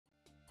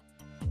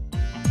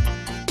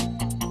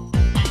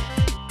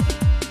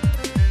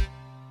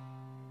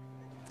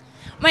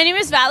My name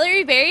is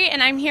Valerie Berry,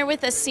 and I'm here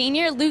with a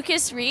senior,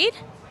 Lucas Reed.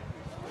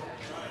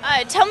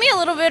 Tell me a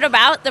little bit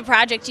about the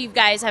project you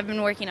guys have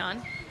been working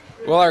on.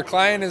 Well, our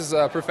client is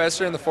a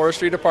professor in the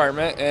forestry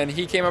department, and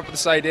he came up with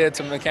this idea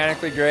to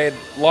mechanically grade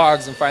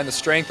logs and find the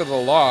strength of the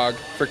log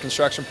for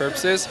construction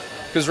purposes.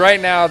 Because right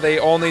now they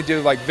only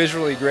do like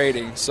visually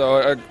grading.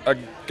 So a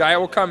guy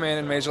will come in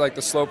and measure like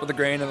the slope of the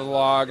grain of the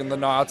log and the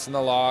knots in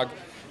the log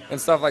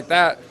and stuff like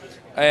that.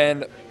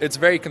 And it's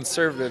very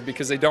conservative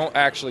because they don't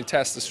actually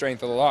test the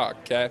strength of the log,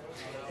 okay?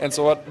 And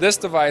so what this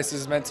device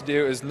is meant to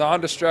do is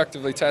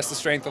non-destructively test the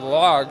strength of the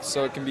log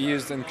so it can be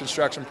used in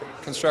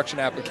construction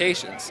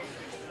applications.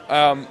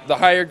 The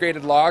higher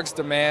graded logs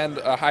demand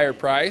a higher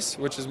price,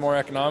 which is more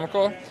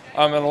economical.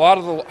 And a lot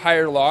of the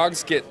higher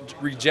logs get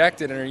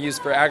rejected and are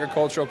used for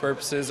agricultural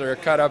purposes or are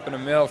cut up in a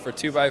mill for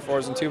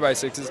 2x4s and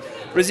 2x6s.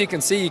 But as you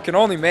can see, you can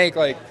only make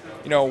like,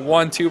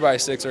 one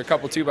 2x6 or a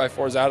couple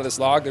 2x4s out of this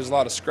log. There's a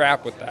lot of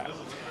scrap with that.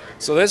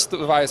 So this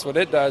device, what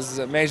it does is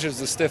it measures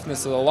the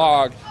stiffness of the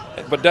log,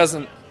 but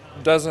doesn't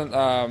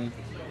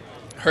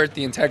hurt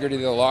the integrity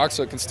of the log,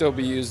 so it can still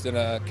be used in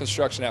a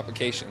construction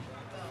application.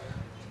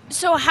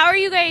 So how are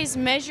you guys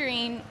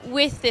measuring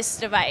with this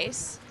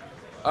device?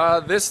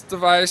 This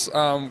device,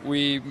 from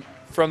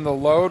the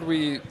load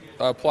we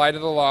apply to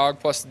the log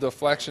plus the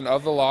deflection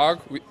of the log,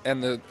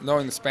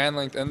 knowing the span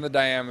length and the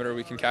diameter,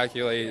 we can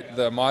calculate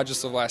the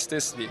modulus of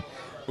elasticity,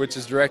 which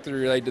is directly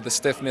related to the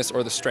stiffness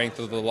or the strength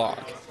of the log.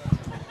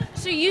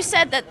 So you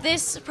said that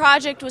this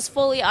project was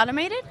fully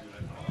automated?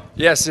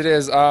 Yes, it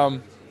is.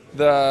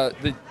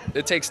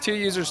 It takes 2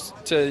 users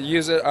to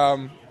use it.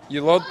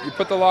 You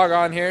put the log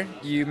on here,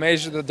 you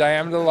measure the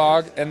diameter of the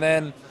log, and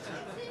then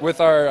with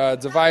our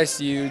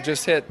device, you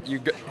just hit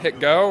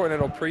go, and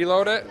it'll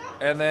preload it,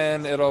 and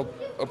then it'll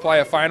apply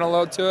a final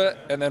load to it,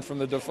 and then from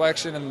the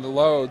deflection and the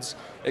loads,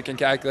 it can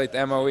calculate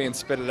the MOE and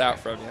spit it out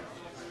from you.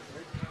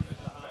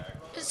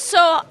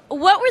 So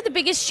what were the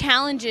biggest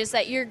challenges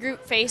that your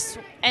group faced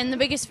and the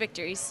biggest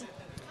victories?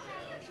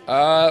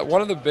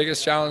 One of the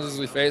biggest challenges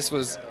we faced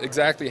was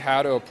exactly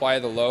how to apply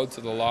the load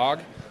to the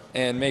log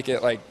and make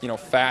it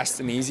fast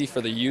and easy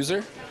for the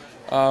user.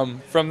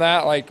 From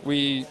that,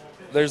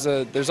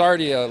 there's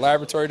already a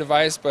laboratory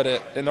device, but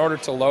in order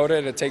to load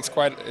it, it takes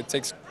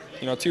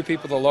 2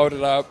 people to load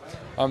it up.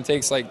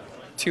 Takes like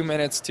 2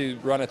 minutes to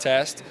run a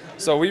test.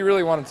 So we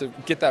really wanted to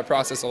get that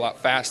process a lot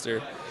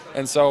faster.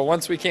 And so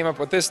once we came up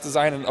with this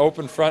design, an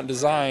open front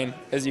design,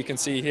 as you can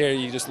see here,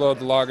 you just load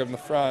the log in the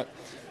front.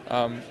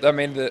 That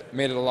made it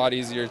a lot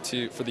easier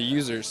for the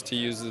users to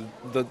use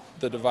the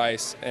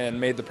device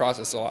and made the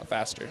process a lot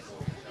faster.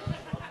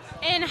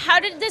 And how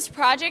did this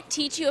project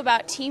teach you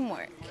about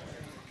teamwork?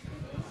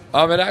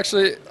 It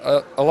actually,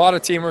 a lot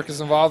of teamwork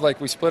is involved. Like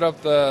we split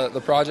up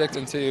the project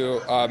into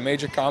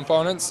major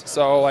components.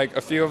 So like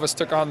a few of us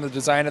took on the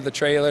design of the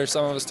trailer,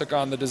 some of us took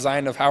on the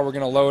design of how we're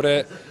going to load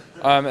it,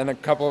 and a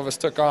couple of us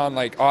took on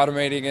like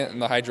automating it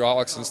and the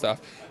hydraulics and stuff.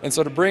 And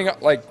so to bring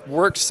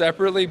work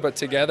separately but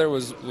together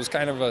was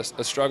kind of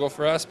a struggle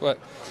for us. But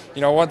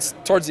once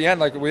towards the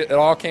end, it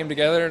all came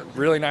together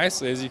really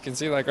nicely. As you can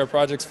see, our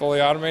project's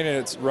fully automated.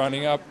 It's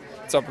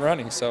up and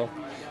running. So.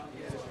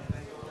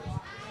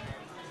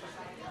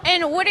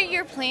 And what are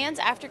your plans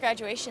after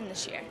graduation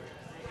this year?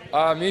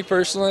 Me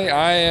personally,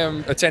 I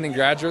am attending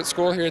graduate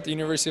school here at the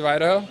University of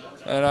Idaho,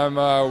 and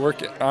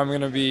I'm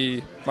going to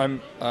be my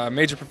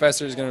major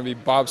professor is going to be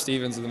Bob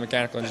Stevens of the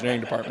Mechanical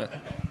Engineering Department.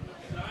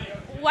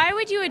 Why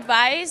would you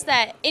advise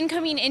that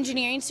incoming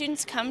engineering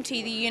students come to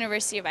the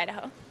University of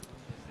Idaho?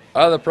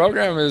 The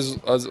program is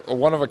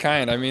one of a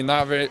kind. I mean,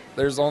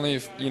 there's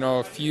only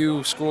a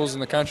few schools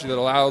in the country that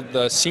allow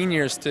the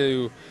seniors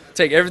to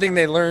take everything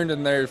they learned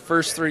in their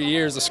first 3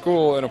 years of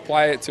school and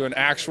apply it to an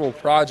actual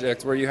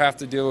project where you have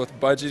to deal with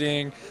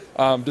budgeting,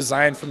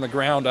 design from the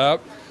ground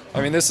up.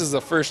 I mean, this is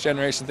a first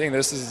generation thing.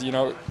 This is,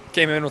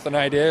 came in with an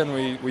idea and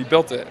we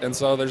built it. And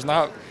so there's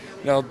not,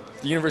 the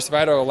University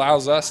of Idaho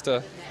allows us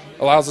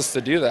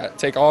to do that.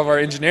 Take all of our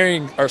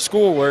engineering, our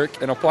school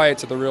work, and apply it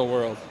to the real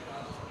world.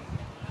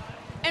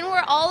 And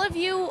were all of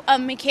you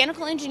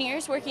mechanical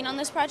engineers working on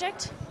this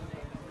project?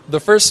 The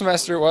first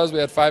semester we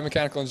had 5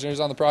 mechanical engineers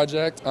on the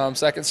project.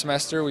 Second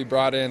semester we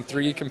brought in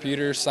 3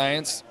 computer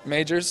science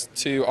majors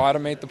to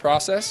automate the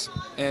process.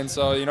 And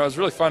so, it was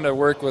really fun to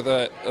work with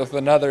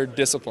another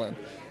discipline.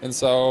 And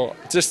so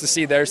just to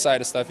see their side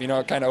of stuff,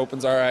 it kind of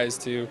opens our eyes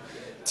to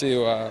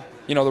the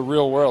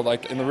real world.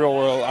 Like in the real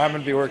world, I'm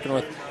going to be working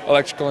with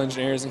electrical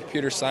engineers and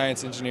computer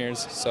science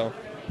engineers. So.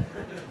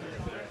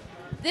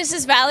 This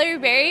is Valerie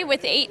Berry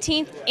with the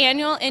 18th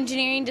Annual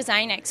Engineering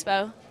Design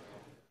Expo.